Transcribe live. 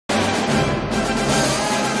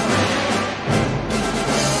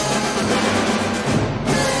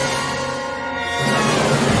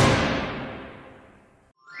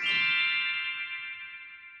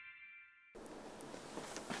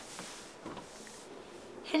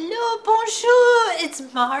Hello, bonjour,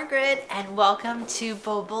 it's Margaret and welcome to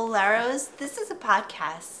Boboleros. This is a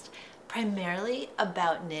podcast primarily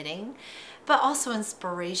about knitting, but also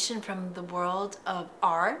inspiration from the world of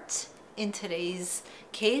art. In today's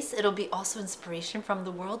case, it'll be also inspiration from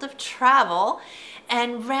the world of travel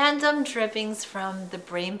and random drippings from the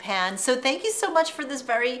brain pan. So thank you so much for this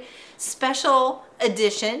very special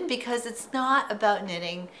edition because it's not about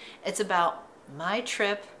knitting, it's about my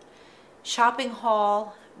trip, shopping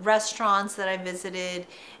haul, restaurants that I visited,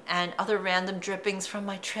 and other random drippings from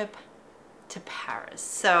my trip to Paris.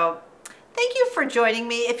 So thank you for joining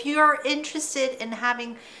me. If you're interested in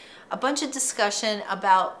having a bunch of discussion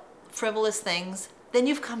about frivolous things, then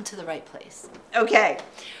you've come to the right place. Okay,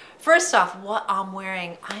 first off, what I'm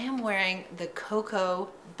wearing, I am wearing the Coco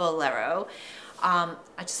Bolero. I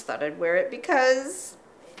just thought I'd wear it because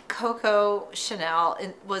Coco Chanel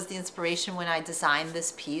was the inspiration when I designed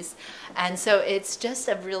this piece, and so it's just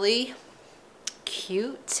a really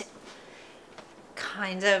cute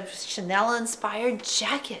kind of Chanel inspired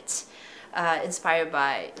jacket, inspired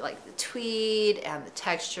by like the tweed and the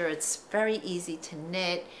texture. It's very easy to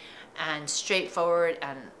knit and straightforward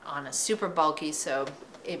and on a super bulky, so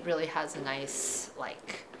it really has a nice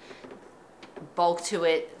like bulk to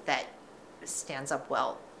it that stands up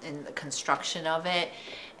well in the construction of it,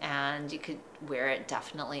 and you could wear it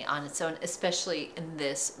definitely on its own, especially in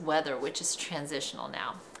this weather, which is transitional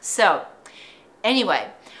now. So anyway,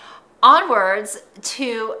 onwards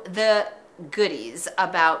to the goodies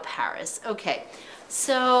about Paris. Okay,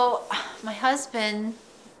 so my husband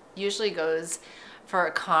usually goes for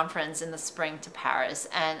a conference in the spring to Paris,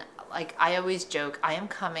 and like I always joke, I am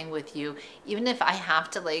coming with you, even if I have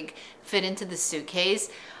to like fit into the suitcase.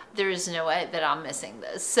 There is no way that I'm missing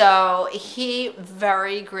this. So he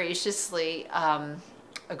very graciously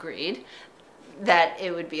agreed that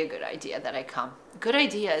it would be a good idea that I come. Good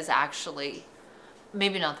idea is actually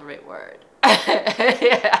maybe not the right word.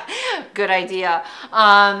 Yeah, good idea.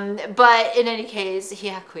 But in any case, he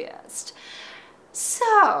acquiesced.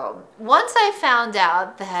 So once I found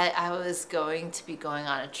out that I was going to be going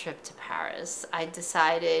on a trip to Paris, I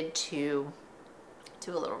decided to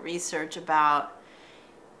do a little research about,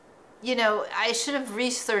 you know, I should have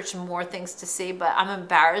researched more things to see, but I'm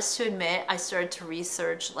embarrassed to admit I started to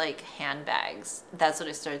research like handbags. That's what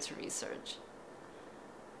I started to research.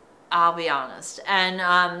 I'll be honest.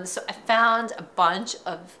 And so I found a bunch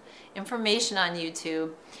of information on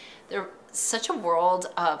YouTube. There's such a world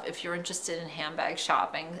of, if you're interested in handbag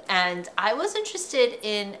shopping. And I was interested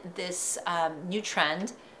in this new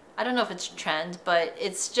trend. I don't know if it's a trend, but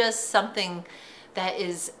it's just something that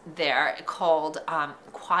is there called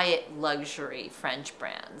quiet luxury French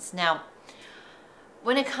brands. Now,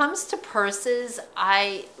 when it comes to purses,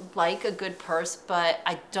 I like a good purse, but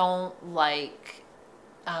I don't like,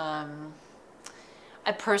 I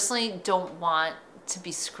personally don't want to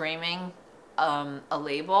be screaming a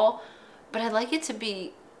label, but I like it to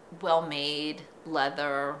be well made,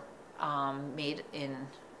 leather, made in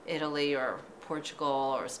Italy or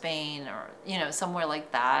Portugal or Spain or, you know, somewhere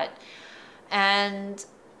like that. And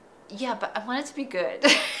yeah, but I want it to be good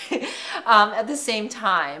at the same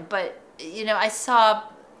time. But, you know, I saw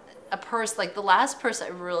a purse, like the last purse I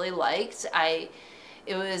really liked,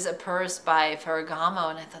 it was a purse by Ferragamo,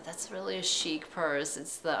 and I thought that's really a chic purse.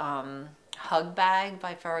 It's the Hug Bag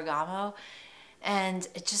by Ferragamo, and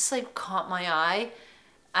it just like caught my eye.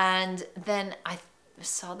 And then I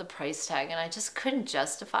saw the price tag and I just couldn't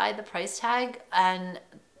justify the price tag. And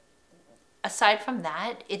aside from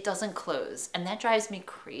that, it doesn't close, and that drives me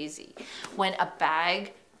crazy when a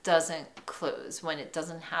bag doesn't close, when it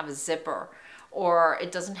doesn't have a zipper or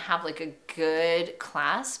it doesn't have like a good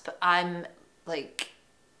clasp. I'm like,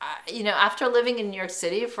 you know, after living in New York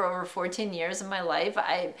City for over 14 years of my life,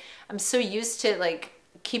 I'm so used to like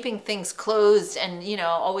keeping things closed and, you know,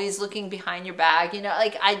 always looking behind your bag, you know,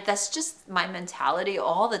 like that's just my mentality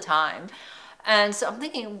all the time. And so I'm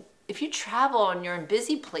thinking, if you travel and you're in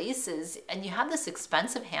busy places and you have this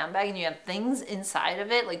expensive handbag and you have things inside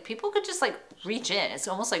of it, like people could just like reach in. It's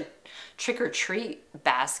almost like trick or treat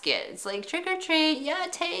basket. It's like trick or treat, yeah,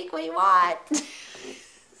 take what you want.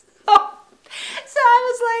 So I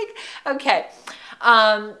was like, okay.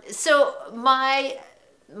 So my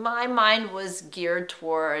mind was geared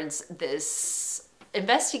towards this,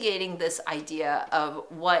 investigating this idea of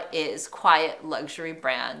what is quiet luxury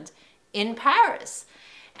brand in Paris.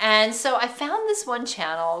 And so I found this one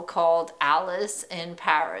channel called Alice in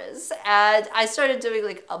Paris, and I started doing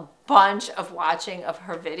like a bunch of watching of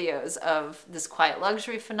her videos of this quiet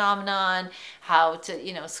luxury phenomenon, how to,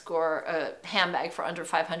 you know, score a handbag for under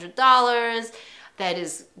 $500 that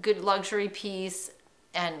is good luxury piece.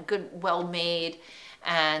 and good, well made.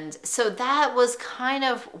 And so that was kind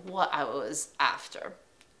of what I was after.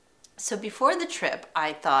 So before the trip,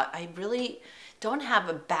 I thought I really don't have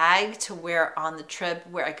a bag to wear on the trip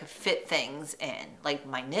where I could fit things in, like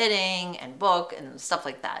my knitting and book and stuff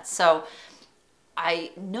like that. So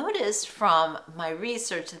I noticed from my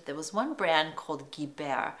research that there was one brand called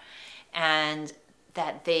dyer, and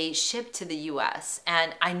that they shipped to the US.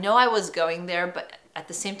 And I know I was going there, but at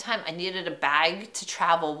the same time, I needed a bag to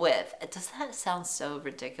travel with. Does that sound so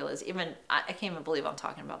ridiculous? Even I can't even believe I'm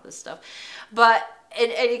talking about this stuff. But in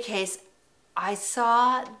any case, I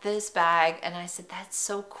saw this bag and I said, that's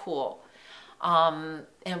so cool.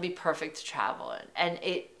 It'll be perfect to travel in. And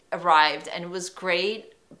it arrived and it was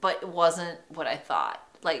great, but it wasn't what I thought.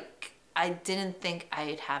 Like, I didn't think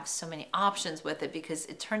I'd have so many options with it, because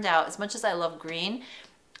it turned out, as much as I love green,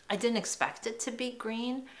 I didn't expect it to be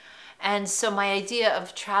green. And so my idea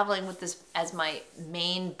of traveling with this as my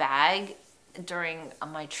main bag during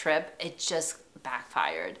my trip, it just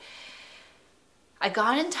backfired. I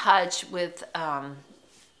got in touch with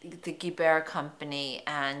the dyer company,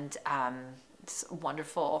 and this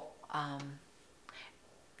wonderful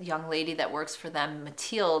young lady that works for them,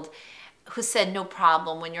 Mathilde, who said, no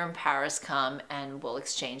problem, when you're in Paris, come and we'll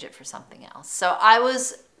exchange it for something else. So I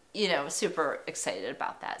was, super excited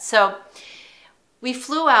about that. So we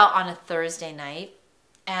flew out on a Thursday night.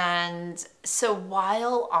 And so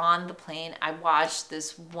while on the plane, I watched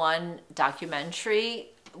this one documentary,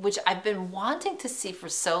 which I've been wanting to see for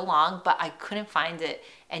so long, but I couldn't find it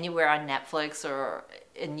anywhere on Netflix or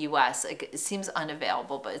in US. Like, it seems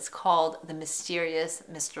unavailable, but it's called The Mysterious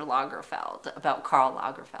Mr. Lagerfeld, about Karl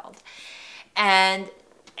Lagerfeld. And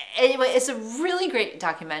anyway, it's a really great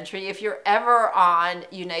documentary. If you're ever on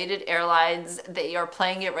United Airlines, they are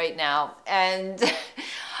playing it right now. And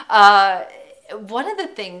one of the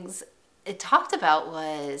things it talked about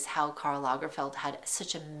was how Karl Lagerfeld had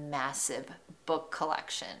such a massive book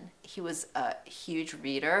collection. He was a huge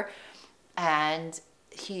reader, and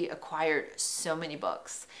he acquired so many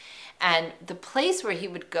books. And the place where he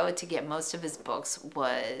would go to get most of his books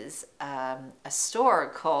was a store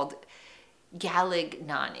called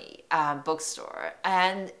Galignani bookstore,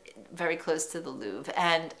 and very close to the Louvre.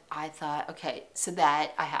 And I thought, okay, so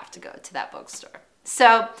that I have to go to that bookstore.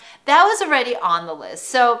 So that was already on the list.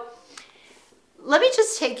 So let me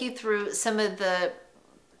just take you through some of the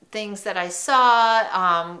things that I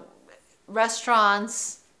saw,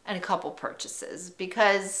 restaurants, and a couple purchases,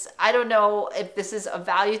 because I don't know if this is of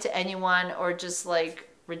value to anyone or just like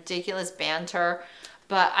ridiculous banter,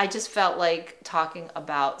 but I just felt like talking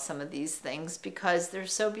about some of these things because they're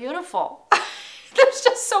so beautiful. They're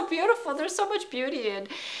just so beautiful. There's so much beauty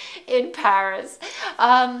in Paris.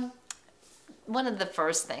 One of the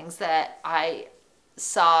first things that I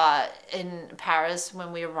saw in Paris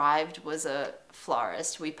when we arrived was a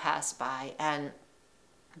florist we passed by, and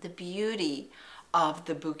the beauty of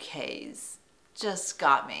the bouquets just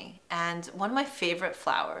got me. And one of my favorite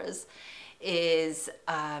flowers is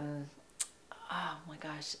oh my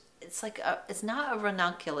gosh, it's like it's not a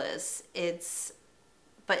ranunculus,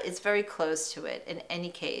 but it's very close to it. In any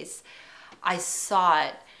case, I saw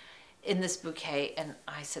it in this bouquet and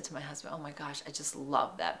I said to my husband, oh my gosh, I just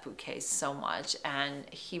love that bouquet so much. And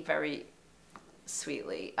he very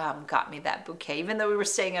sweetly got me that bouquet, even though we were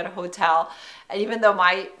staying at a hotel, and even though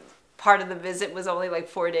my part of the visit was only like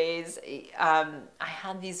 4 days, I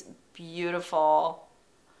had these beautiful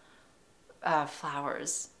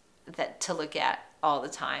flowers to look at all the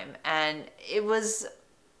time. And it was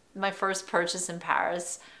my first purchase in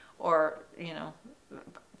Paris, or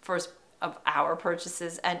first of our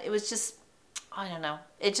purchases, and it was just, I don't know,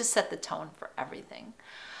 it just set the tone for everything.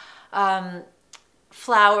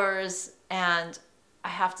 Flowers, and I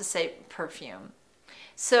have to say perfume.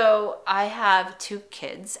 So I have 2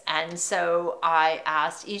 kids, and so I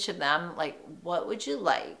asked each of them, like, what would you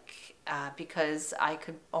like? Because I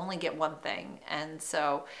could only get one thing. And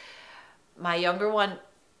so my younger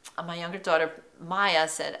daughter, Maia,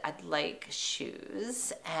 said, I'd like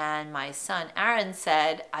shoes. And my son, Aaron,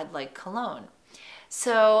 said, I'd like cologne.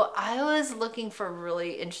 So I was looking for a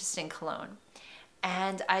really interesting cologne.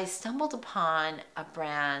 And I stumbled upon a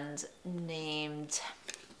brand named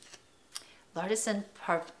artisan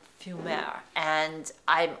perfume. And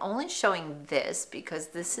I'm only showing this because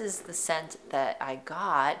this is the scent that I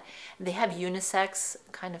got. They have unisex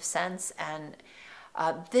kind of scents, and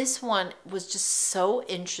this one was just so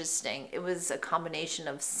interesting. It was a combination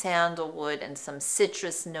of sandalwood and some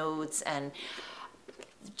citrus notes, and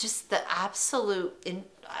just the absolute,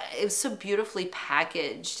 it was so beautifully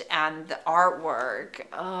packaged, and the artwork,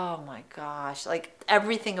 oh my gosh, like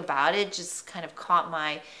everything about it just kind of caught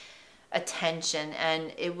my attention,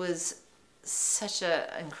 and it was such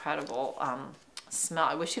a incredible smell.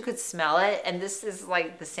 I wish you could smell it. And this is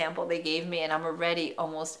like the sample they gave me, and I'm already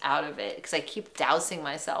almost out of it because I keep dousing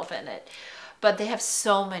myself in it. But they have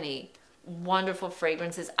so many wonderful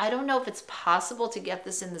fragrances. I don't know if it's possible to get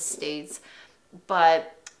this in the States,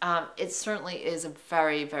 but it certainly is a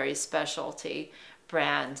very, very specialty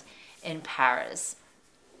brand in Paris.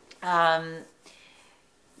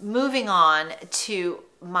 Moving on to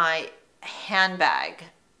my handbag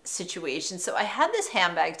situation. So I had this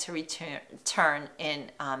handbag to return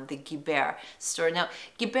in the Guibert store. Now,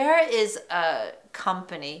 Guibert is a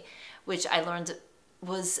company which I learned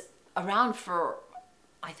was around for,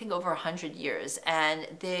 I think, over 100 years, and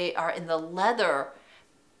they are in the leather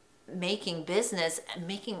making business and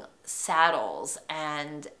making saddles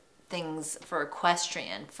and things for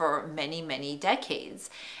equestrian for many, many decades.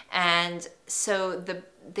 And so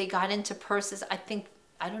they got into purses, I think,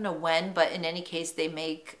 I don't know when, but in any case, they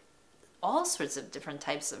make all sorts of different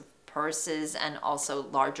types of purses, and also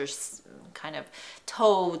larger kind of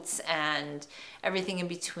totes and everything in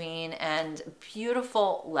between, and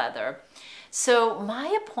beautiful leather. So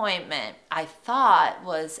my appointment, I thought,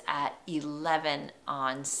 was at 11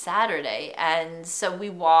 on Saturday. And so we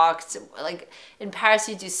walked, like in Paris,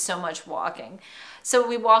 you do so much walking. So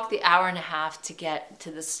we walked the hour and a half to get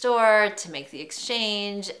to the store to make the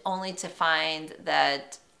exchange, only to find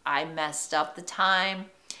that I messed up the time.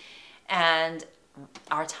 And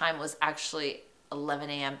our time was actually 11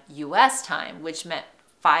 a.m. US time, which meant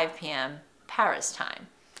 5 p.m. Paris time.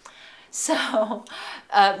 So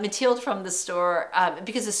Mathilde from the store,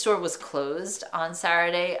 because the store was closed on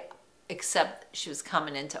Saturday, except she was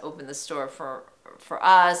coming in to open the store for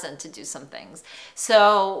us and to do some things.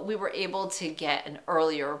 So we were able to get an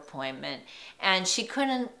earlier appointment, and she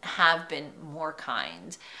couldn't have been more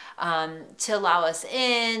kind to allow us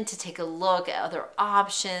in, to take a look at other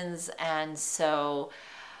options. And so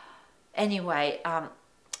anyway,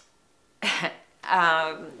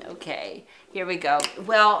 okay, here we go.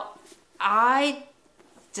 Well, I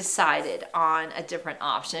decided on a different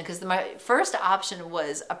option because my first option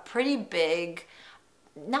was a pretty big,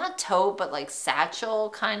 not tote, but like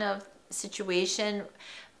satchel kind of situation.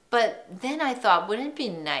 But then I thought, wouldn't it be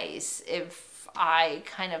nice if I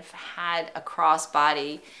kind of had a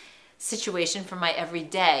crossbody situation for my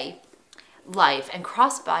everyday life? And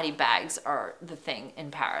crossbody bags are the thing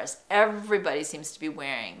in Paris. Everybody seems to be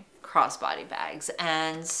wearing crossbody bags.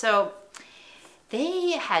 And so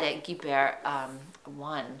they had at Guibert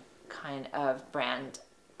one kind of brand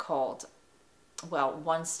called, well,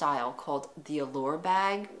 one style called the Allure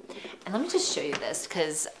bag. And let me just show you this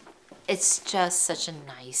because it's just such a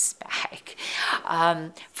nice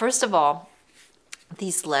bag. First of all,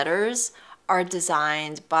 these letters are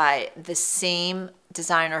designed by the same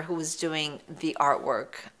designer who was doing the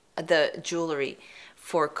artwork, the jewelry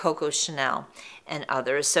for Coco Chanel and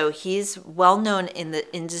others. So he's well known in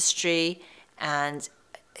the industry, and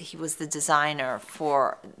he was the designer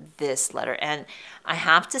for this letter. And I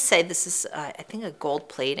have to say, this is, I think, a gold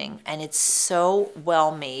plating, and it's so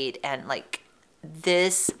well made. And like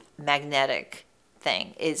this magnetic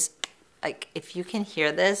thing is like, if you can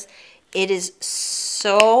hear this, it is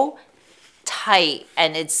so tight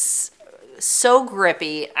and it's so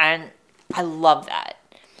grippy, and I love that.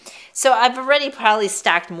 So I've already probably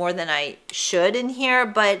stacked more than I should in here,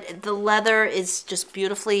 but the leather is just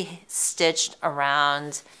beautifully stitched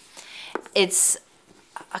around. It's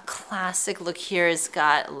a classic look here. It's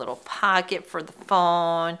got a little pocket for the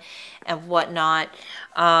phone and whatnot.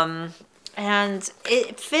 And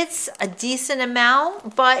it fits a decent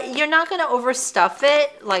amount, but you're not going to overstuff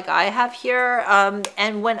it like I have here.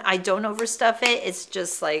 And when I don't overstuff it, it's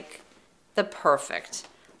just like the perfect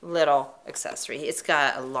little accessory. It's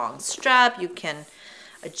got a long strap. You can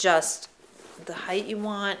adjust the height you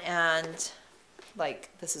want, and like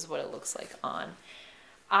this is what it looks like on.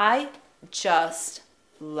 I just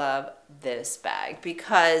love this bag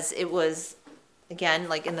because it was, again,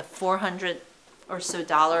 like in the $400 or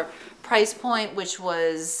so price point, which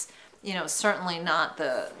was, you know, certainly not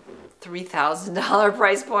the $3,000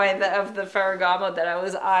 price point of the Ferragamo that I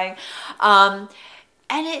was eyeing. And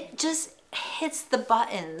it just hits the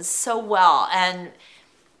buttons so well. And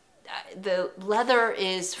the leather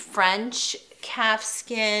is French calf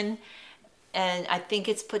skin, and I think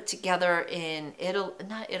it's put together in Italy,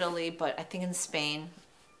 not Italy, but I think in Spain,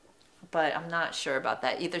 but I'm not sure about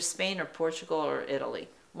that. Either Spain or Portugal or Italy,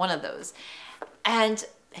 one of those. And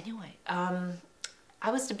anyway,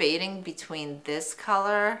 I was debating between this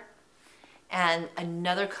color and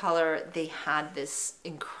another color. They had this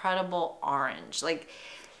incredible orange. Like,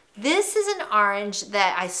 this is an orange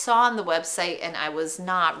that I saw on the website and I was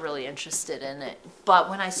not really interested in it. But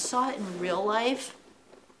when I saw it in real life,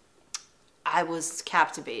 I was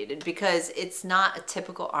captivated because it's not a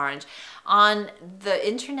typical orange. On the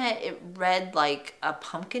internet, it read like a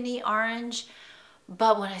pumpkin-y orange,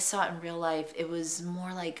 but when I saw it in real life, it was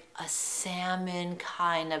more like a salmon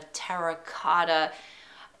kind of terracotta.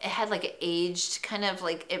 It had like an aged kind of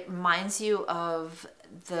like, it reminds you of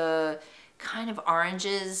the kind of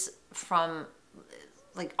oranges from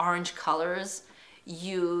like orange colors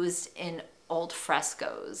used in old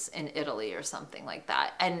frescoes in Italy or something like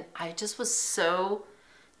that. And I just was so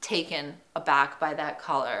taken aback by that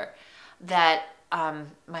color that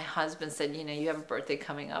my husband said, you know, you have a birthday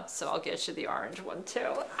coming up, so I'll get you the orange one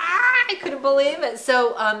too. I couldn't believe it.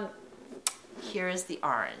 So here is the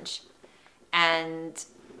orange. And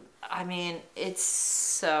I mean, it's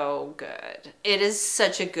so good. It is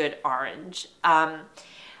such a good orange. I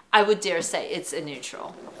would dare say it's a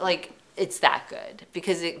neutral. Like, it's that good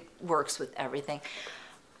because it works with everything.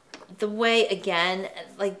 The way, again,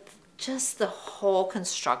 like just the whole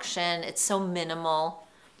construction, it's so minimal.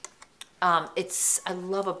 I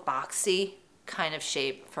love a boxy kind of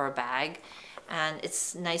shape for a bag, and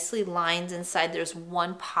it's nicely lined inside. There's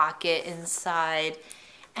one pocket inside,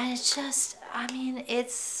 and it's just, I mean,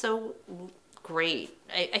 it's so great.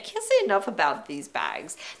 I can't say enough about these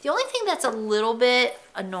bags. The only thing that's a little bit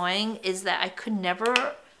annoying is that I could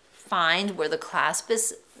never find where the clasp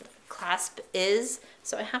is,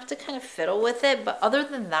 so I have to kind of fiddle with it. But other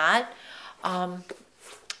than that,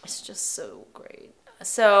 it's just so great.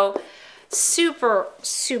 So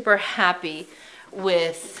super happy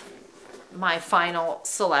with my final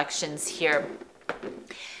selections here.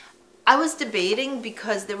 I was debating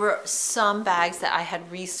because there were some bags that I had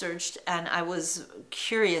researched and I was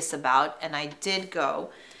curious about, and I did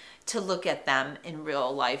go to look at them in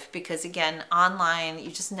real life because, again, online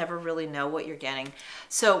you just never really know what you're getting.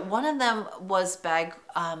 So one of them was a bag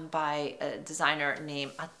by a designer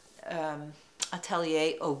named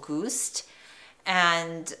Atelier Auguste,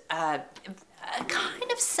 and a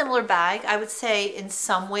kind of similar bag, I would say, in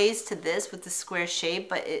some ways to this with the square shape,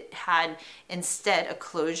 but it had instead a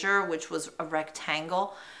closure which was a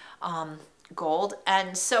rectangle, gold.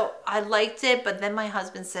 And so I liked it, but then my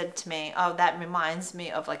husband said to me, oh, that reminds me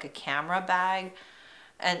of like a camera bag.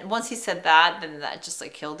 And once he said that, then that just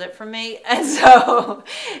like killed it for me. And so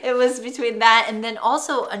it was between that and then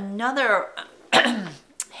also another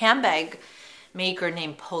handbag maker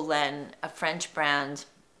named Pollen, a French brand,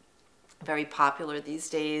 very popular these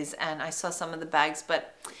days. And I saw some of the bags,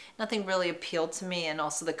 but nothing really appealed to me, and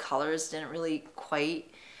also the colors didn't really quite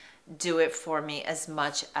do it for me as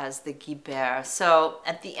much as the Guibert. So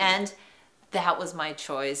at the end, that was my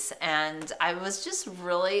choice, and I was just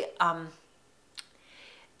really I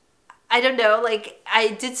don't know, like I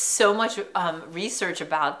did so much research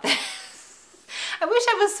about this. I wish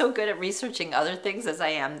I was so good at researching other things as I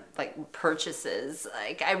am like purchases.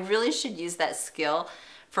 Like, I really should use that skill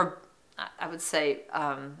for, I would say,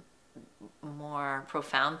 more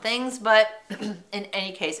profound things. But in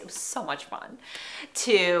any case, it was so much fun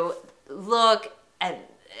to look and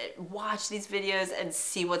watch these videos and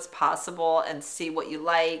see what's possible and see what you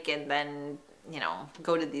like, and then, you know,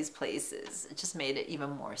 go to these places. It just made it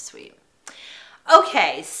even more sweet.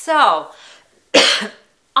 Okay, so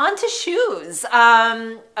on to shoes.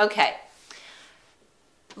 Okay.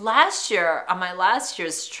 Last year, on my last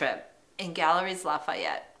year's trip in Galeries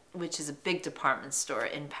Lafayette, which is a big department store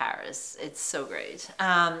in Paris, it's so great.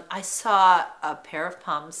 I saw a pair of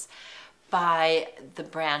pumps by the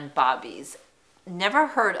brand Bobby's. Never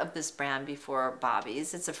heard of this brand before,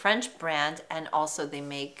 Bobby's. It's a French brand, and also they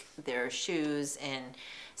make their shoes in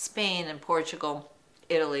Spain and Portugal,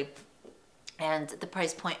 Italy. And the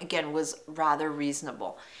price point, again, was rather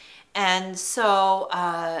reasonable. And so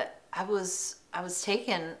I was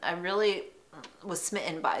taken, I really was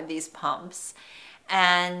smitten by these pumps.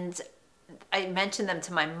 And I mentioned them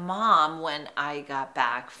to my mom when I got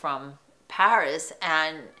back from Paris,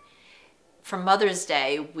 and for Mother's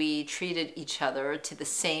Day, we treated each other to the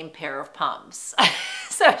same pair of pumps.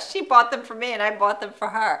 So she bought them for me and I bought them for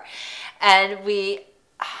her. And we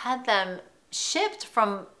had them shipped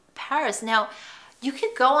from Paris. Now, you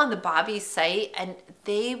could go on the Bobby site and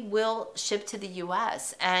they will ship to the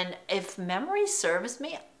US. And if memory serves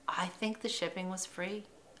me, I think the shipping was free.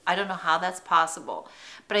 I don't know how that's possible,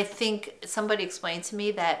 but I think somebody explained to me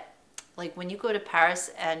that, like, when you go to Paris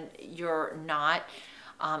and you're not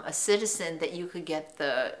a citizen, that you could get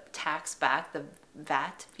the tax back, the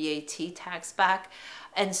VAT tax back.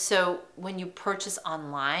 And so when you purchase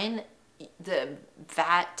online, the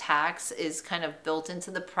VAT tax is kind of built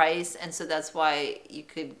into the price, and so that's why you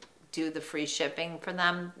could do the free shipping for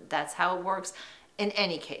them. That's how it works. In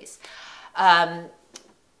any case,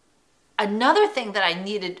 another thing that I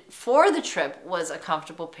needed for the trip was a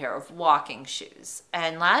comfortable pair of walking shoes.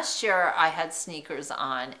 And last year I had sneakers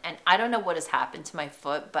on, and I don't know what has happened to my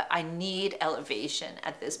foot, but I need elevation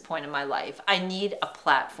at this point in my life. I need a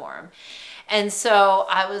platform. And so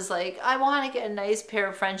I was like, I want to get a nice pair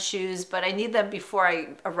of French shoes, but I need them before I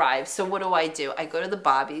arrive. So what do? I go to the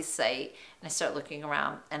Bobby's site and I start looking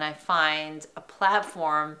around, and I find a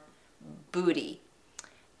platform booty.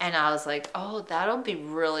 And I was like, oh, that'll be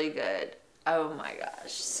really good. Oh my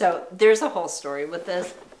gosh. So there's a whole story with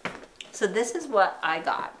this. So this is what I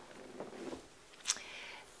got.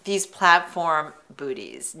 These platform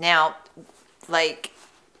booties. Now, like,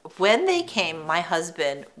 when they came, my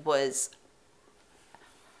husband was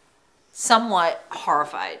somewhat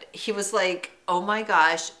horrified. He was like, oh my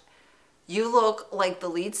gosh, you look like the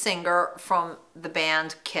lead singer from the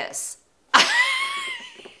band Kiss.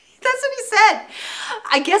 That's what he said.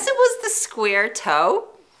 I guess it was the square toe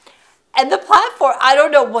and the platform. I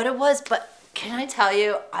don't know what it was, but can I tell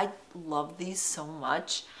you, I love these so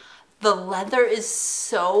much. The leather is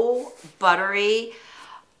so buttery.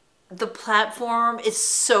 The platform is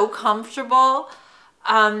so comfortable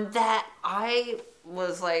that I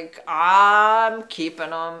was like, I'm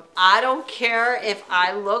keeping them. I don't care if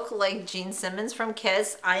I look like Gene Simmons from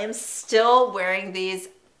Kiss. I am still wearing these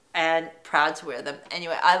and proud to wear them.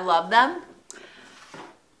 Anyway, I love them.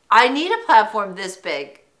 I need a platform this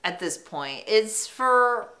big at this point. It's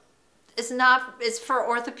for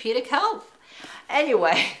orthopedic health.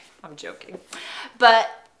 Anyway, I'm joking. But,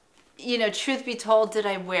 you know, truth be told, did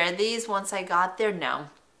I wear these once I got there? No.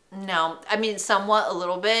 No. I mean, somewhat, a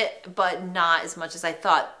little bit, but not as much as I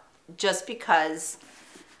thought, just because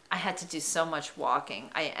I had to do so much walking.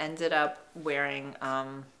 I ended up wearing,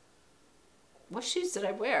 what shoes did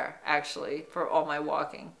I wear, actually, for all my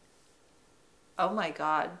walking? Oh my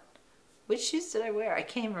God. Which shoes did I wear? I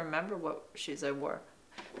can't even remember what shoes I wore,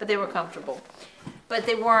 but they were comfortable. But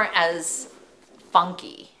they weren't as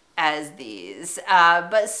funky as these,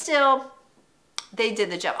 but still, they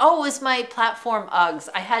did the job. Oh, it was my platform Uggs.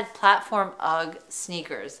 I had platform Ugg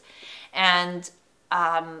sneakers, and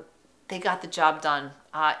they got the job done.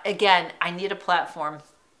 Again, I need a platform.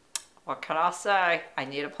 What can I say? I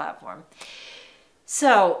need a platform.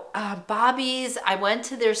 So Bobby's, I went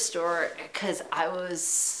to their store because I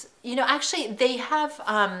was, you know, actually they have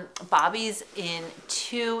Bobby's in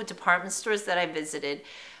 2 department stores that I visited.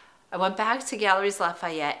 I went back to Galeries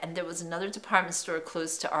Lafayette, and there was another department store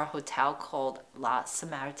close to our hotel called La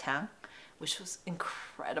Samaritain, which was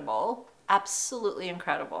incredible, absolutely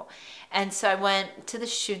incredible. And so I went to the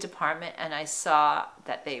shoe department, and I saw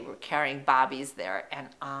that they were carrying Bobby's there, and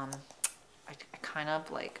I kind of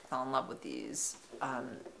like fell in love with these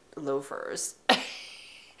loafers.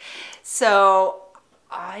 So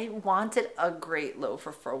I wanted a great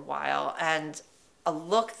loafer for a while, and a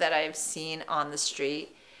look that I've seen on the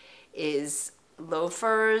street is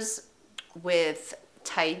loafers with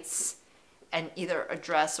tights and either a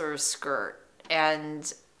dress or a skirt,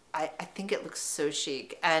 and I think it looks so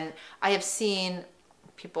chic. And I have seen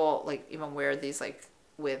people like even wear these like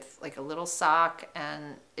with like a little sock,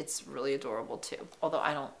 and it's really adorable too, although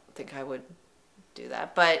I don't think I would do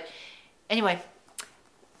that. But anyway,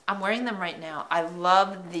 I'm wearing them right now. I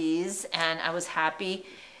love these, and I was happy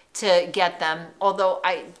to get them, although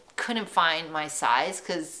I couldn't find my size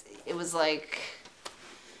because it was like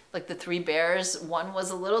the 3 bears. One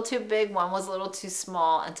was a little too big, one was a little too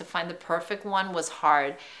small, and to find the perfect one was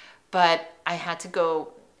hard. But I had to go,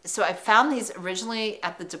 so I found these originally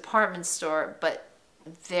at the department store, but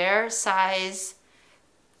their size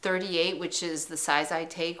 38, which is the size I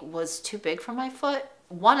take, was too big for my foot.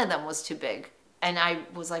 One of them was too big, and I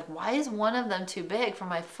was like, why is one of them too big for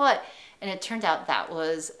my foot? And it turned out that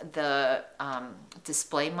was the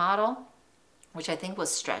display model, which I think was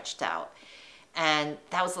stretched out, and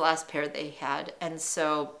that was the last pair they had. And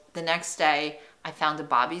so the next day I found a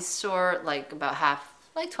Bobby's store like about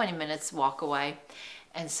 20 minutes walk away,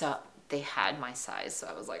 and so they had my size. So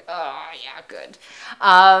I was like, oh yeah, good.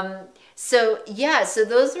 So yeah, so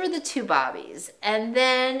those were the 2 Bobbies. And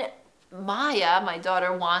then Maia, my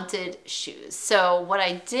daughter, wanted shoes. So what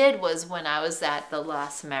I did was, when I was at the La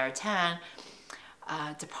Samaritain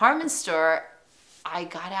department store, I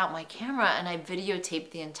got out my camera and I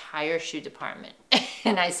videotaped the entire shoe department.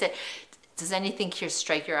 And I said, does anything here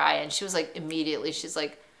strike your eye? And she was like, immediately, she's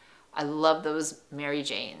like, I love those Mary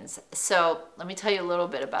Janes. So let me tell you a little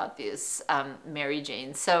bit about these Mary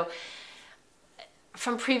Janes. So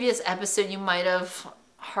from previous episode, you might have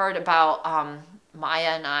heard about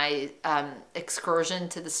Maia and I excursion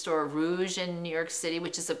to the store Rouge in New York City,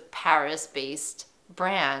 which is a Paris-based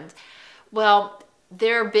brand. Well,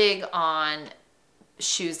 they're big on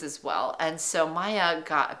shoes as well. And so Maia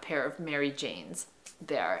got a pair of Mary Janes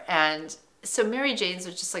there. And so Mary Janes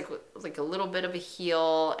are just like a little bit of a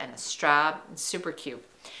heel and a strap, and super cute.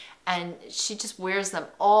 And she just wears them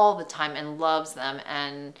all the time and loves them.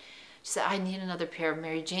 And she said, I need another pair of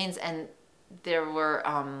Mary Janes. And there were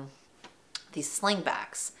these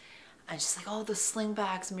slingbacks. And she's like, oh, the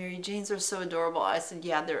slingbacks, Mary Janes are so adorable. I said,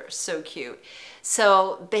 yeah, they're so cute.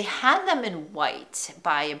 So they had them in white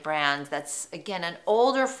by a brand that's, again, an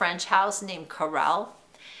older French house named Carrel,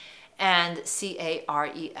 and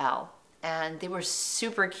C-A-R-E-L. And they were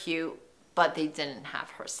super cute, but they didn't have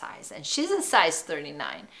her size. And she's a size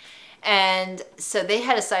 39. And so they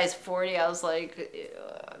had a size 40. I was like,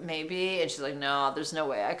 maybe. And she's like, no, there's no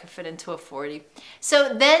way I could fit into a 40.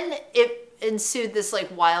 So then it ensued this like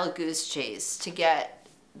wild goose chase to get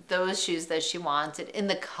those shoes that she wanted in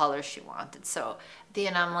the color she wanted. So at the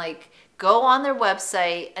end, I'm like, go on their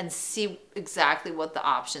website and see exactly what the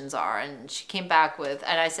options are. And she came back with,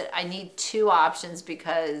 and I said, I need 2 options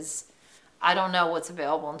because I don't know what's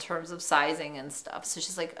available in terms of sizing and stuff. So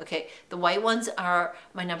she's like, okay, the white ones are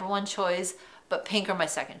my #1 choice, but pink are my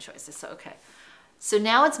 2nd choice. I said, okay. So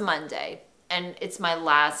now it's Monday and it's my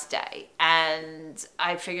last day. And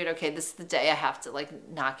I figured, okay, this is the day I have to like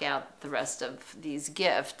knock out the rest of these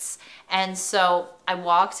gifts. And so I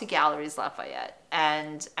walked to Galleries Lafayette,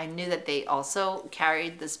 and I knew that they also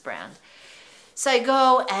carried this brand. So I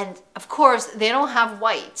go, and of course they don't have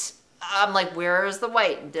white. I'm like, where's the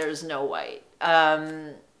white? There's no white.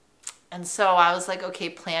 And so I was like, okay,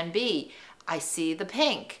 plan B. I see the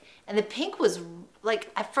pink. And the pink was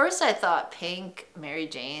like, at first I thought pink Mary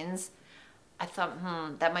Janes. I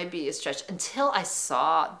thought, that might be a stretch, until I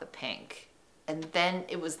saw the pink. And then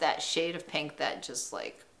it was that shade of pink that just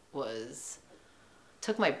like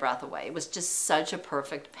took my breath away. It was just such a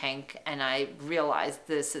perfect pink. And I realized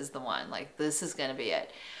this is the one, like this is gonna be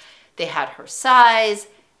it. They had her size.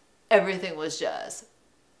 Everything was just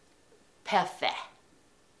parfait.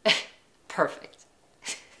 Perfect.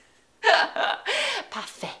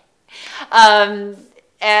 Parfait.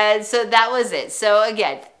 And so that was it. So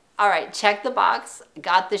again, all right, check the box,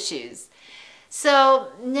 got the shoes.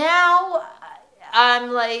 So now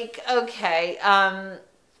I'm like, okay,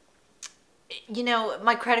 you know,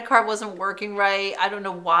 my credit card wasn't working right. I don't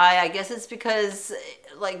know why. I guess it's because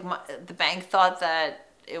like the bank thought that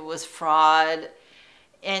it was fraud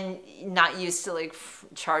and not used to like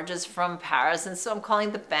charges from Paris. And so I'm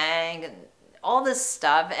calling the bank and all this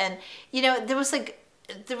stuff. And, you know, there was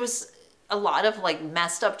a lot of like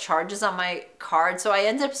messed up charges on my card. So I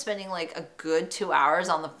ended up spending like a good 2 hours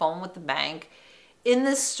on the phone with the bank in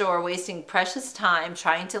this store, wasting precious time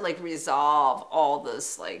trying to like resolve all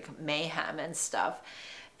this like mayhem and stuff.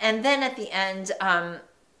 And then at the end, to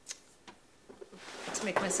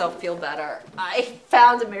make myself feel better, I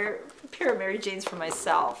found a pair of Mary Janes for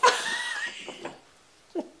myself.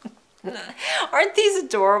 Aren't these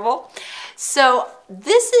adorable? So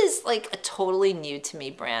this is like a totally new to me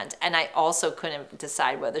brand, and I also couldn't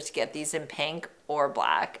decide whether to get these in pink or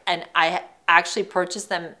black. And I actually purchased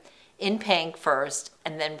them in pink first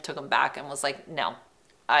and then took them back and was like, no,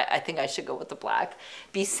 I think I should go with the black.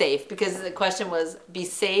 Be safe, because the question was be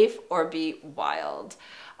safe or be wild.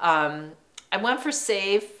 I went for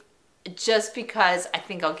safe just because I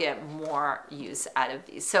think I'll get more use out of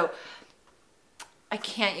these. So I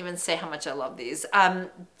can't even say how much I love these.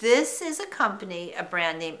 This is a company, a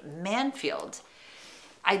brand named Manfield.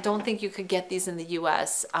 I don't think you could get these in the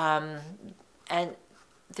US. And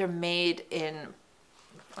they're made in,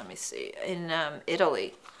 let me see, in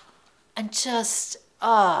Italy. And just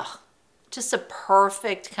a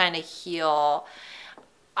perfect kind of heel.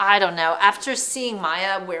 I don't know. After seeing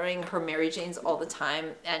Maia wearing her Mary Janes all the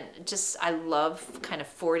time, and just, I love kind of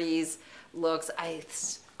 40s looks, I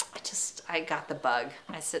got the bug.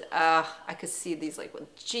 I said, I could see these like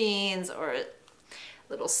with jeans or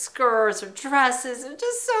little skirts or dresses. They're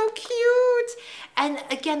just so cute. And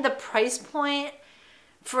again, the price point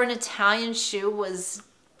for an Italian shoe was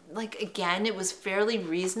like, again, it was fairly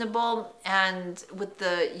reasonable. And with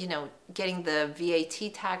the, you know, getting the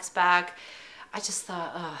VAT tax back, I just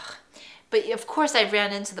thought, ugh. But of course I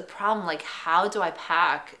ran into the problem, like, how do I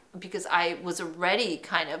pack? Because I was already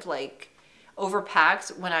kind of like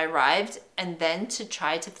overpacked when I arrived, and then to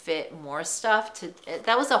try to fit more stuff,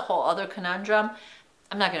 that was a whole other conundrum.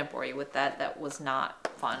 I'm not going to bore you with that. That was not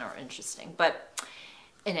fun or interesting. But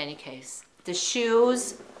in any case, the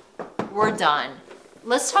shoes were done.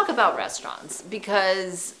 Let's talk about restaurants,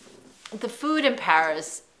 because the food in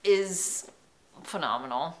Paris is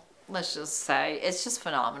phenomenal. Let's just say it's just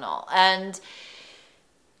phenomenal. And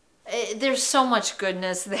there's so much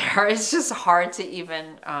goodness there. It's just hard to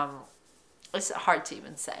even,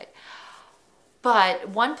 say. But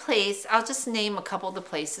one place, I'll just name a couple of the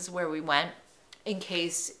places where we went in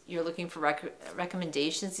case you're looking for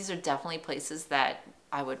recommendations. These are definitely places that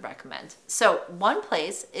I would recommend. So one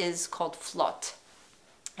place is called Flotte.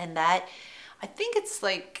 And that, I think it's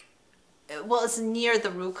like, well, it's near the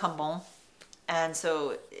Rue Cambon. And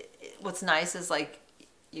so what's nice is like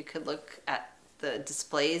you could look at the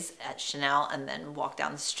displays at Chanel and then walk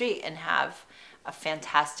down the street and have a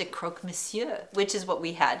fantastic croque monsieur, which is what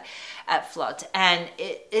we had at Flotte. And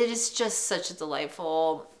it is just such a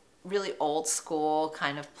delightful, really old school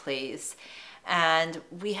kind of place. And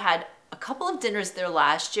we had a couple of dinners there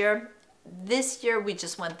last year. This year we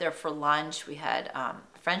just went there for lunch. We had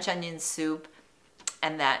French onion soup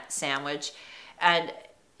and that sandwich. And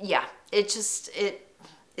yeah, it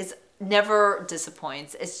is never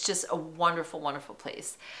disappoints. It's just a wonderful, wonderful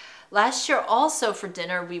place. Last year also for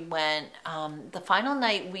dinner we went, the final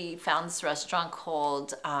night we found this restaurant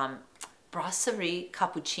called Brasserie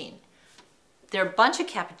Capucine. There are a bunch of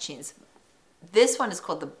cappuccines. This one is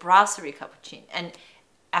called the Brasserie Capucine, and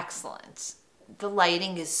excellent. The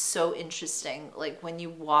lighting is so interesting. Like when you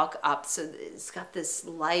walk up, so it's got this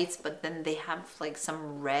lights, but then they have like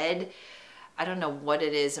some red, I don't know what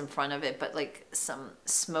it is in front of it, but like some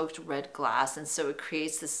smoked red glass. And so it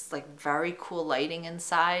creates this like very cool lighting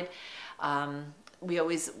inside. We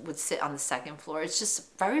always would sit on the second floor. It's just a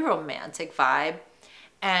very romantic vibe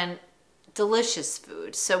and delicious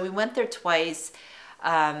food. So we went there twice.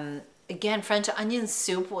 Again, French onion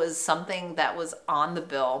soup was something that was on the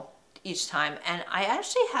bill each time. And I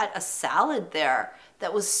actually had a salad there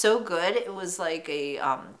that was so good. It was like a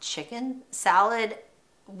chicken salad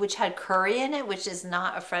which had curry in it, which is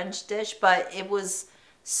not a French dish, but it was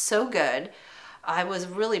so good. I was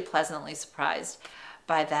really pleasantly surprised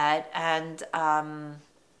by that. And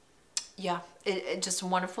yeah, it just a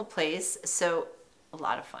wonderful place. So a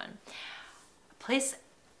lot of fun. A place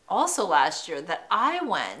also last year that I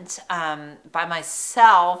went by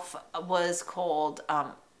myself was called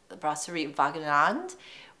the Brasserie Vaguenand,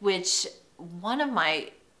 which one of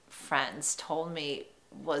my friends told me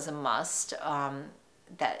was a must.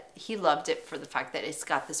 That he loved it for the fact that it's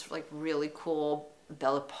got this like really cool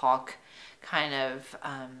Belle Epoque kind of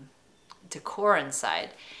decor inside,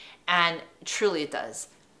 and truly it does.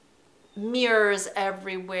 Mirrors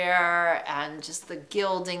everywhere and just the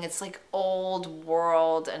gilding. It's like old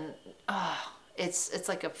world, and it's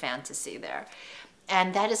like a fantasy there.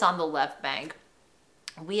 And that is on the left bank.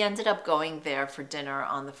 We ended up going there for dinner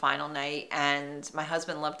on the final night, and my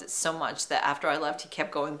husband loved it so much that after I left, he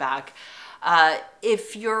kept going back.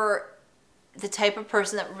 If you're the type of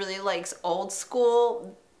person that really likes old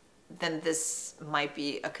school, then this might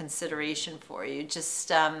be a consideration for you.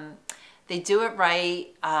 Just, they do it right.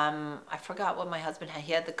 I forgot what my husband had.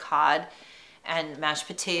 He had the cod and mashed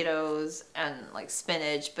potatoes and like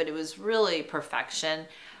spinach, but it was really perfection.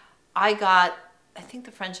 I got, I think,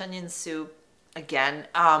 the French onion soup again.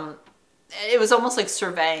 It was almost like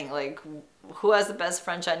surveying, like, who has the best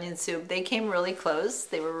French onion soup. They came really close.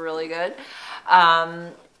 They were really good.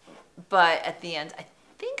 But at the end, I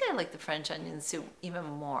think I like the French onion soup even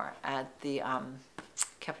more at the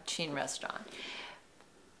Capucine restaurant.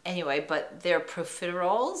 Anyway, but their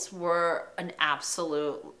profiteroles were an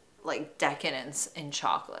absolute like decadence in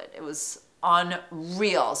chocolate. It was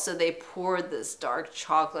unreal. So they poured this dark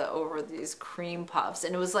chocolate over these cream puffs,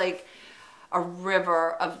 and it was like a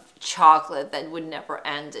river of chocolate that would never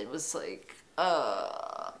end. It was like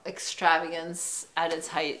extravagance at its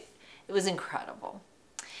height. It was incredible.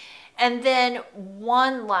 And then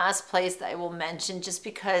one last place that I will mention, just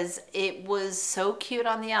because it was so cute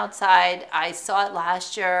on the outside. I saw it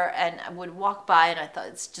last year and I would walk by and I thought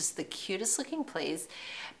it's just the cutest looking place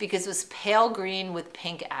because it was pale green with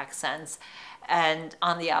pink accents and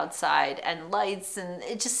on the outside and lights, and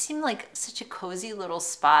it just seemed like such a cozy little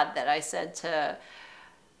spot that I said to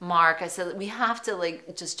Mark, I said, we have to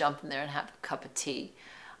like just jump in there and have a cup of tea.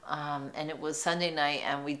 And it was Sunday night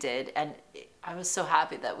and we did, and I was so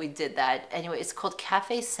happy that we did that. Anyway, it's called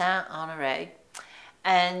Café Saint-Honoré,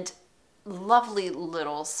 and lovely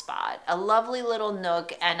little spot, a lovely little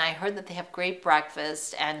nook, and I heard that they have great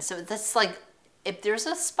breakfast, and so that's like if there's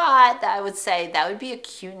a spot that I would say that would be a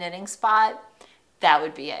cute knitting spot, that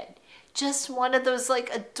would be it. Just one of those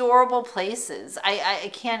like adorable places. I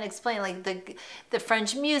can't explain, like the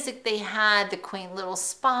French music they had, the quaint little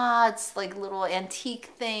spots, like little antique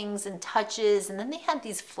things and touches. And then they had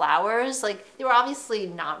these flowers, like they were obviously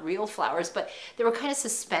not real flowers, but they were kind of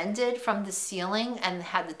suspended from the ceiling and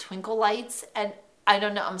had the twinkle lights. And I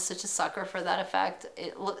don't know, I'm such a sucker for that effect.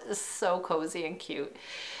 It is so cozy and cute.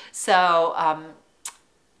 So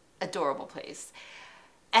adorable place.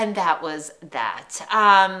 And that was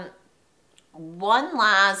that. One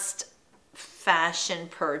last fashion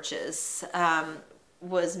purchase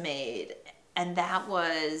was made, and that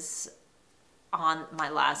was on my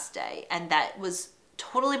last day, and that was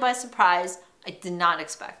totally by surprise. I did not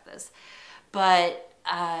expect this, but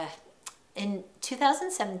in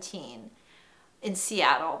 2017 in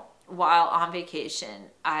Seattle, while on vacation,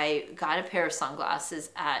 I got a pair of sunglasses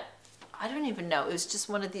at, I don't even know, it was just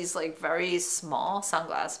one of these like very small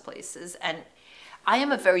sunglass places. And I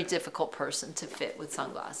am a very difficult person to fit with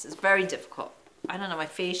sunglasses, very difficult. I don't know, my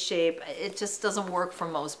face shape, it just doesn't work for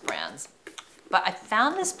most brands. But I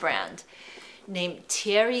found this brand named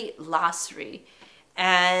Thierry Lasserie,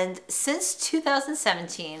 and since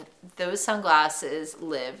 2017, those sunglasses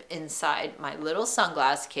live inside my little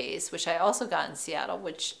sunglass case, which I also got in Seattle,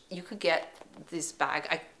 which you could get this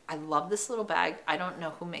bag. I love this little bag. I don't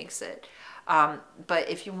know who makes it. But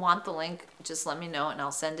if you want the link, just let me know and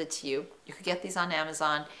I'll send it to you. You could get these on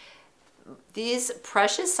Amazon. These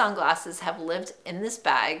precious sunglasses have lived in this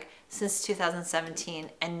bag since 2017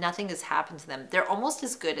 and nothing has happened to them. They're almost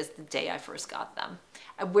as good as the day I first got them.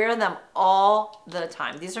 I wear them all the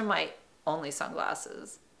time. These are my only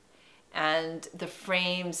sunglasses. And the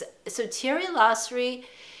frames, so Thierry Lasserie,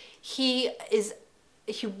 he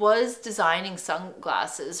was designing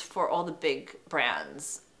sunglasses for all the big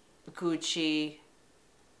brands. Gucci,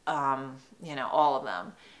 you know, all of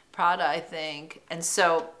them. Prada, I think. And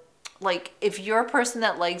so, like, if you're a person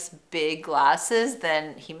that likes big glasses,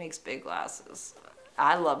 then he makes big glasses.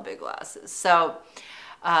 I love big glasses. So,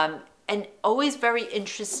 and always very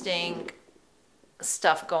interesting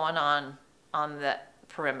stuff going on the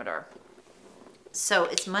perimeter. So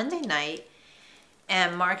it's Monday night,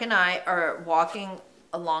 and Mark and I are walking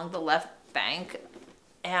along the left bank,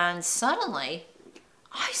 and suddenly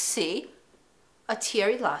I see a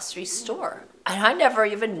Thierry Lasserie store. And I never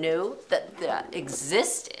even knew that that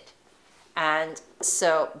existed. And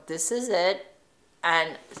so this is it.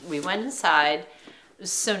 And we went inside. It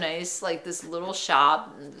was so nice, like this little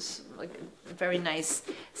shop. And this like very nice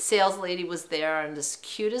sales lady was there, and this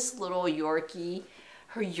cutest little Yorkie.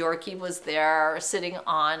 Her Yorkie was there sitting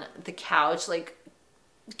on the couch, like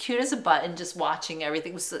cute as a button, just watching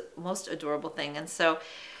everything. It was the most adorable thing. And so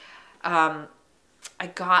I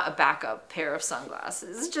got a backup pair of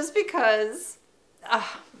sunglasses just because,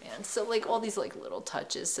 oh man, so like all these like little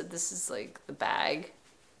touches. So this is like the bag,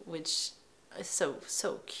 which is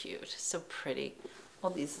so cute, so pretty. All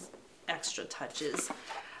these extra touches.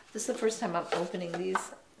 This is the first time I'm opening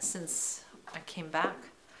these since I came back.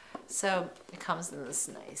 So it comes in this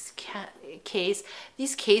nice case.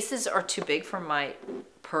 These cases are too big for my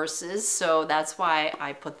purses, so that's why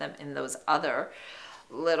I put them in those other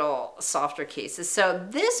little softer cases. So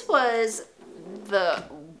this was the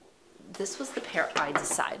pair I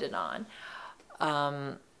decided on.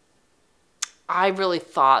 I really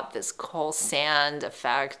thought this coal sand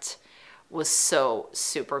effect was so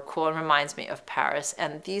super cool. It reminds me of Paris.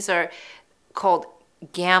 And these are called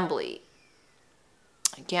Gambly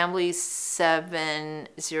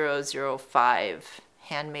 7005,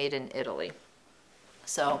 handmade in Italy.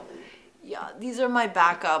 So yeah, these are my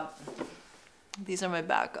backup. These are my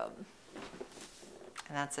backup.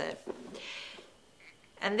 And that's it.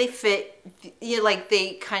 And they fit, you know, like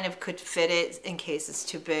they kind of could fit it in case it's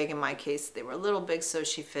too big. In my case, they were a little big, so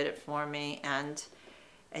she fit it for me. And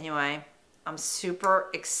anyway, I'm super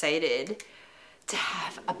excited to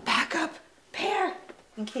have a backup pair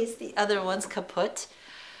in case the other one's kaput.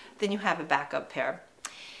 Then you have a backup pair.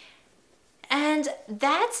 And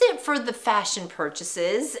that's it for the fashion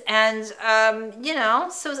purchases. And, you know,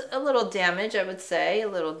 so a little damage, I would say, a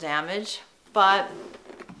little damage. But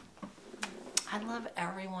I love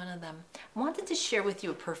every one of them. I wanted to share with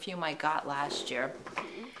you a perfume I got last year.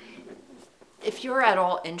 If you're at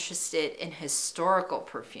all interested in historical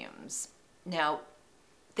perfumes, now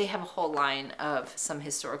they have a whole line of some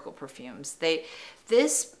historical perfumes.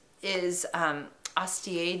 This is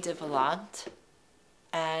Astier de Vaillant,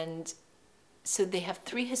 and so they have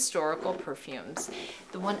 3 historical perfumes.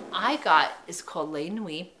 The one I got is called Les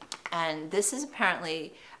Nuits, and this is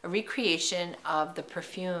apparently a recreation of the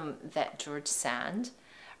perfume that George Sand,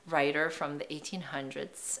 writer from the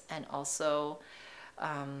 1800s, and also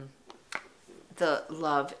the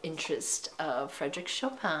love interest of Frederick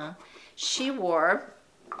Chopin, she wore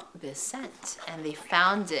this scent, and they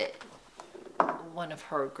found it. One of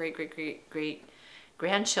her great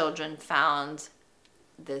grandchildren found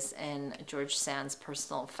this in George Sand's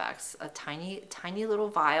personal effects, a tiny little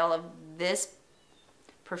vial of this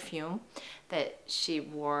perfume that she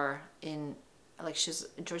wore in, like,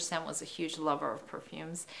 George Sand was a huge lover of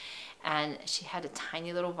perfumes, and she had a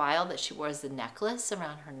tiny little vial that she wore as the necklace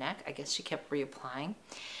around her neck. I guess she kept reapplying.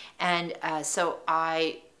 And so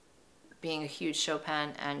I, being a huge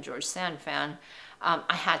Chopin and George Sand fan,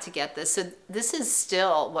 I had to get this. So this is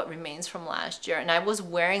still what remains from last year, and I was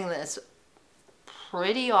wearing this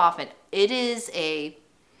pretty often. It is I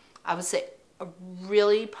would say, a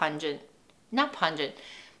really pungent, not pungent,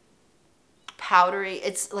 powdery.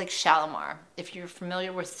 It's like Shalimar. If you're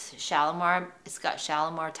familiar with Shalimar, it's got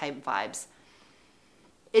Shalimar type vibes.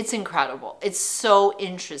 It's incredible. It's so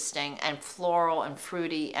interesting and floral and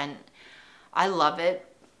fruity, and I love it.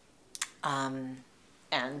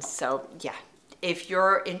 And so, yeah, if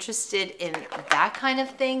you're interested in that kind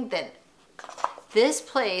of thing, then this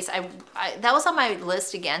place, that was on my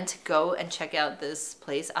list again, to go and check out this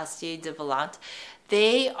place, Astier de Valant.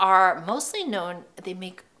 They are mostly known, they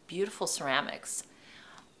make beautiful ceramics,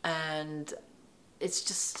 and it's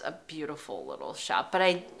just a beautiful little shop. But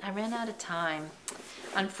I ran out of time,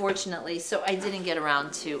 unfortunately, so I didn't get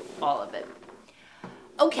around to all of it.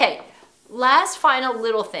 Okay, last final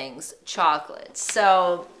little things, chocolates.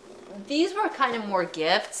 So these were kind of more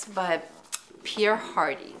gifts, but Pierre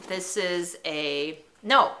Hardy. This is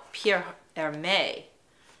Pierre Hermé.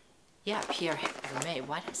 Yeah, Pierre Hermé.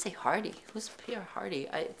 Why did I say Hardy? Who's Pierre Hardy?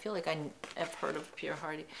 I feel like I've heard of Pierre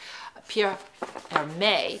Hardy. Pierre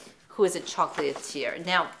Hermé, who is a chocolatier.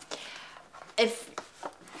 Now,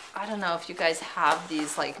 I don't know if you guys have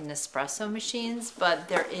these like Nespresso machines, but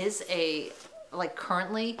there is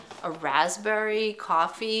currently a raspberry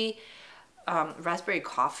coffee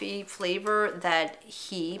flavor that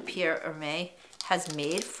Pierre Hermé, has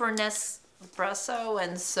made for Nespresso,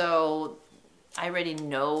 and so I already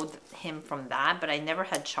know him from that, but I never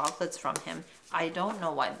had chocolates from him. I don't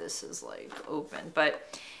know why this is like open,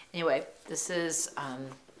 but anyway, this is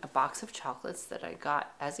a box of chocolates that I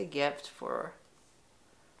got as a gift for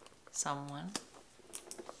someone,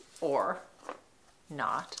 or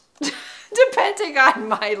not, depending on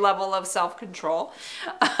my level of self-control.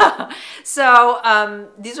 So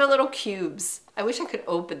these are little cubes. I wish I could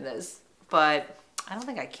open this, but I don't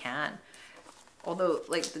think I can. Although,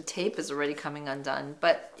 like, the tape is already coming undone.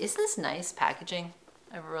 But isn't this nice packaging?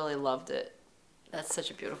 I really loved it. That's such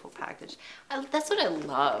a beautiful package. That's what I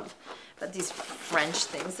love about these French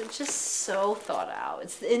things. They're just so thought out.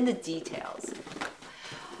 It's in the details.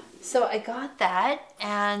 So I got that,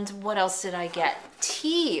 and what else did I get?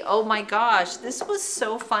 Tea. Oh my gosh, this was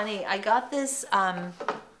so funny. I got this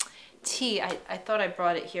tea. I thought I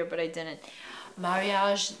brought it here, but I didn't.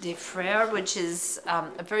 Mariage des Frères, which is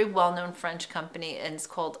a very well-known French company, and it's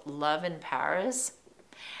called Love in Paris.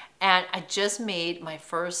 And I just made my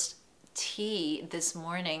first tea this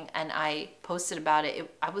morning, and I posted about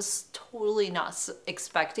it. I was totally not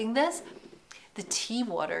expecting this. The tea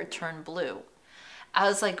water turned blue. I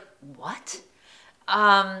was like, what?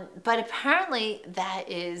 But apparently that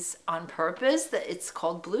is on purpose, that it's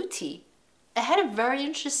called blue tea. It had a very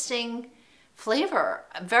interesting flavor,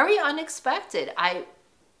 very unexpected. I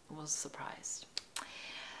was surprised.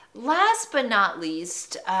 Last but not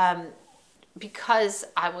least, because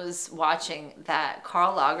I was watching that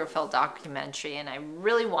Karl Lagerfeld documentary and I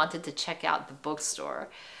really wanted to check out the bookstore,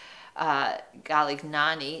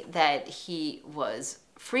 Galignani, that he was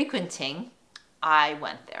frequenting, I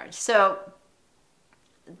went there. So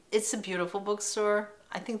it's a beautiful bookstore.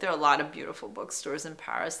 I think there are a lot of beautiful bookstores in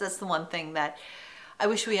Paris. That's the one thing that I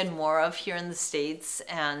wish we had more of here in the States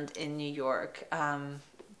and in New York.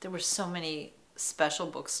 There were so many special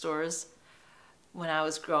bookstores when I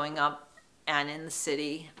was growing up and in the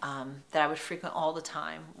city that I would frequent all the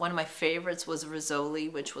time. One of my favorites was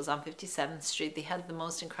Rizzoli, which was on 57th Street. They had the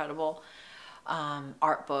most incredible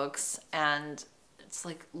art books, and it's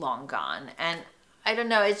like long gone. And I don't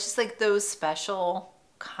know, it's just like those special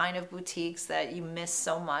kind of boutiques that you miss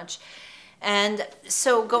so much. And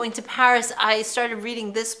so going to Paris, I started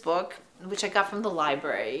reading this book, which I got from the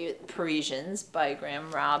library, Parisians by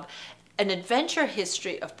Graham Robb, An Adventure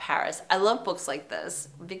History of Paris. I love books like this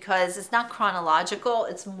because it's not chronological.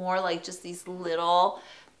 It's more like just these little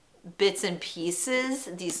bits and pieces,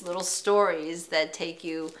 these little stories that take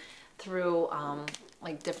you through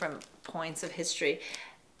like different points of history.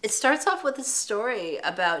 It starts off with a story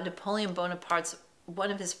about Napoleon Bonaparte's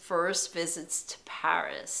one of his first visits to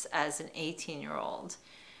Paris as an 18-year-old,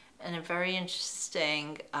 and a very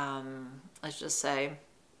interesting, let's just say,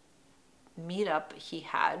 meetup he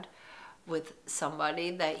had with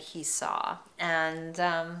somebody that he saw. And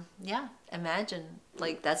yeah, imagine,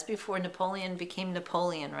 like, that's before Napoleon became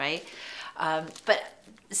Napoleon, right? But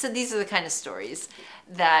so these are the kind of stories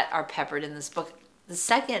that are peppered in this book. The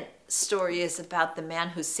second story is about the man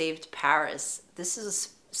who saved Paris. This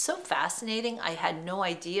is so fascinating. I had no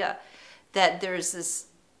idea that there's this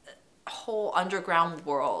whole underground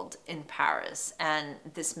world in Paris, and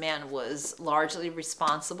this man was largely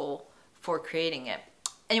responsible for creating it.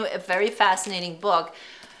 Anyway, a very fascinating book.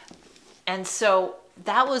 And so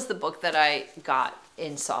that was the book that I got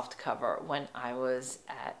in soft cover when I was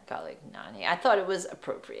at Galignani. I thought it was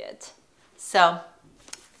appropriate. So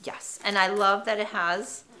yes, and I love that it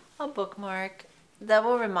has a bookmark that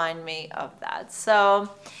will remind me of that. So,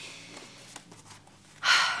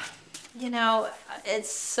 you know,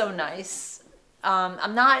 it's so nice.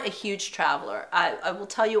 I'm not a huge traveler. I will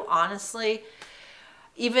tell you honestly,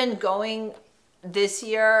 even going this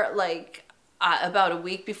year, like about a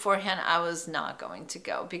week beforehand, I was not going to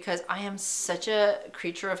go because I am such a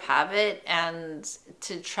creature of habit, and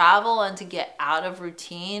to travel and to get out of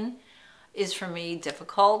routine is for me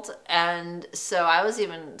difficult. And so I was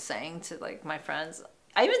even saying to like my friends,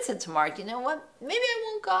 I even said to Mark, you know what, maybe I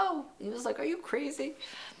won't go. He was like, are you crazy?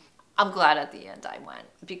 I'm glad at the end I went,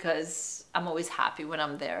 because I'm always happy when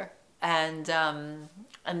I'm there, and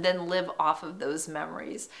then live off of those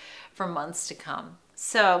memories for months to come.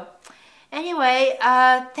 So anyway,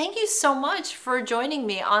 thank you so much for joining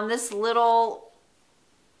me on this little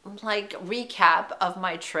like recap of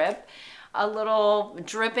my trip. A little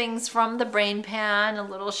drippings from the brain pan, a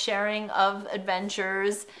little sharing of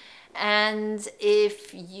adventures. And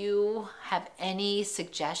if you have any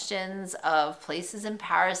suggestions of places in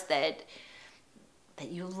Paris that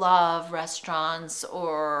you love, restaurants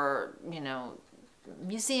or, you know,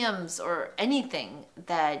 museums or anything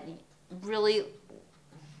that really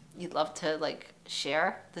you'd love to like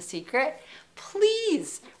share the secret,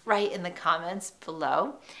 please write in the comments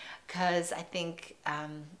below, because I think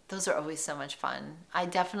those are always so much fun. I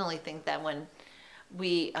definitely think that when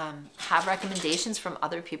we have recommendations from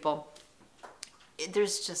other people,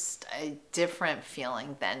 there's just a different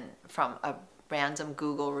feeling than from a random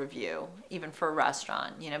Google review, even for a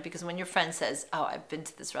restaurant, you know, because when your friend says, oh, I've been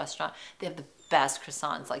to this restaurant, they have the best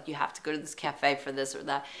croissants, like you have to go to this cafe for this or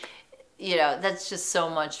that, you know, that's just so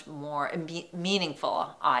much more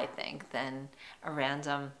meaningful, I think, than a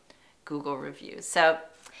random Google review. So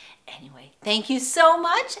anyway, thank you so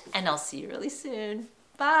much, and I'll see you really soon.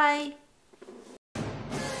 Bye.